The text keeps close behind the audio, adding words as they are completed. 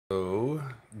Hello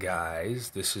guys,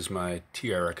 this is my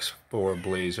Trx4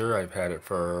 Blazer. I've had it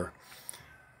for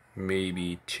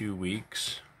maybe 2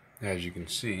 weeks. As you can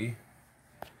see,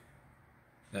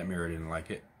 that mirror didn't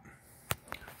like it.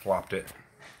 Flopped it.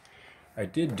 I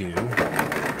did do,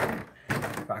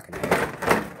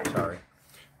 sorry,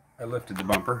 I lifted the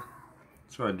bumper.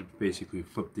 So I basically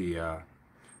flipped the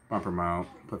bumper mount,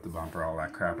 put the bumper, all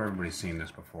that crap. Everybody's seen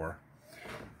this before.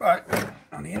 But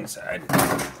on the inside,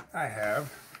 I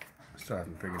still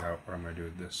haven't figured out what I'm going to do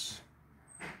with this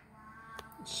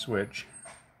switch.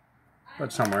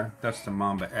 But somewhere, that's the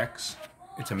Mamba X.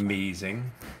 It's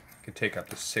amazing. It can take up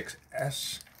to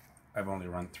 6S. I've only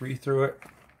run 3 through it.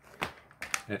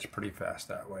 And it's pretty fast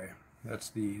that way.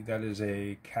 That is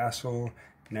a Castle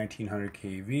 1900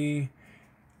 kV.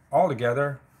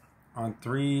 Altogether, on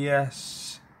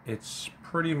 3S, it's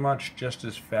pretty much just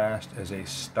as fast as a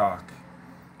stock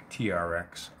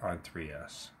TRX on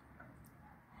 3S.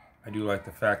 I do like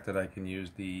the fact that I can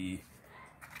use the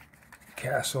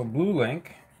Castle Blue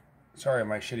Link, sorry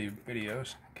my shitty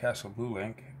videos, Castle Blue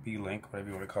Link, B-Link, whatever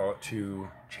you want to call it, to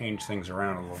change things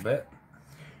around a little bit.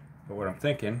 But what I'm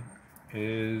thinking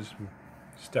is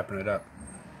stepping it up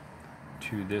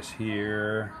to this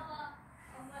here,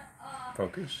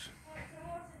 focus,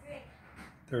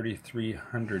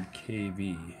 3300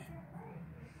 kV,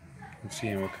 and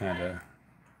seeing what kind of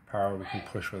power we can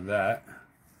push with that.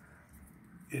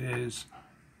 It is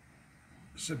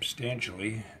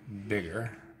substantially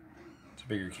bigger. It's a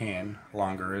bigger can.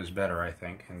 Longer is better, I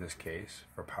think, in this case,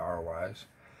 for power wise.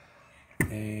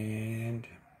 And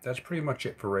that's pretty much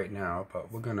it for right now,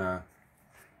 but we're gonna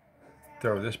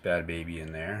throw this bad baby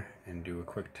in there and do a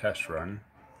quick test run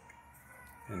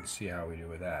and see how we do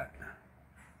with that.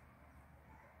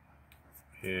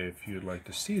 If you'd like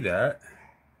to see that,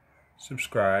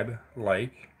 subscribe,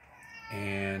 like,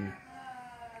 and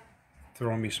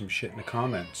throw me some shit in the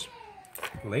comments.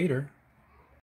 Later.